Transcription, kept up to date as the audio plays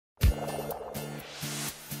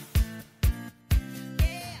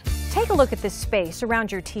Take a look at this space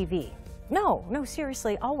around your TV. No,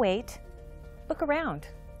 seriously, I'll wait. Look around.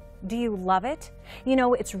 Do you love it? You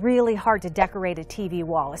know, it's really hard to decorate a TV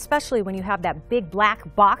wall, especially when you have that big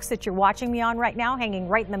black box that you're watching me on right now hanging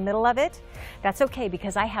right in the middle of it. That's okay,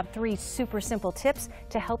 because I have 3 super simple tips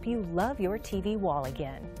to help you love your TV wall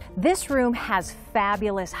again. This room has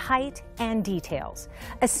fabulous height and details.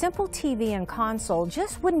 A simple TV and console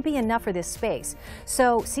just wouldn't be enough for this space.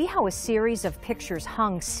 So see how a series of pictures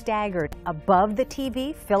hung staggered above the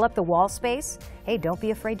TV fill up the wall space? Hey, don't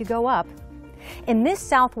be afraid to go up. In this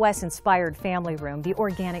Southwest-inspired family room, the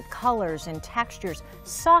organic colors and textures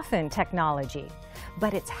soften technology.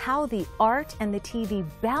 But it's how the art and the TV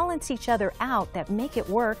balance each other out that make it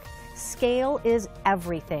work. Scale is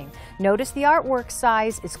everything. Notice the artwork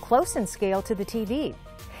size is close in scale to the TV.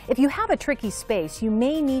 If you have a tricky space, you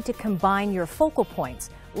may need to combine your focal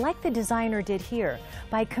points, like the designer did here,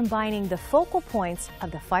 by combining the focal points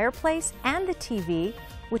of the fireplace and the TV,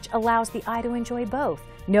 which allows the eye to enjoy both.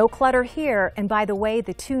 No clutter here, and by the way,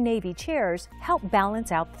 the 2 navy chairs help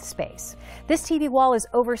balance out the space. This TV wall is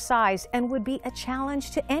oversized and would be a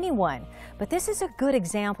challenge to anyone, but this is a good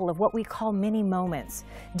example of what we call mini moments.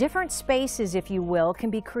 Different spaces, if you will,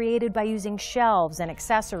 can be created by using shelves and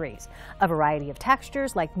accessories. A variety of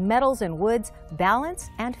textures like metals and woods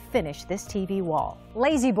balance and finish this TV wall.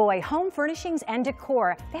 La-Z-Boy Home Furnishings and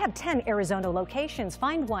Decor. They have 10 Arizona locations.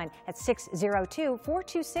 Find one at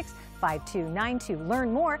 602-426-5292.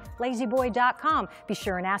 Learn more, lazyboy.com. Be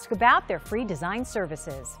sure and ask about their free design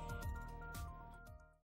services.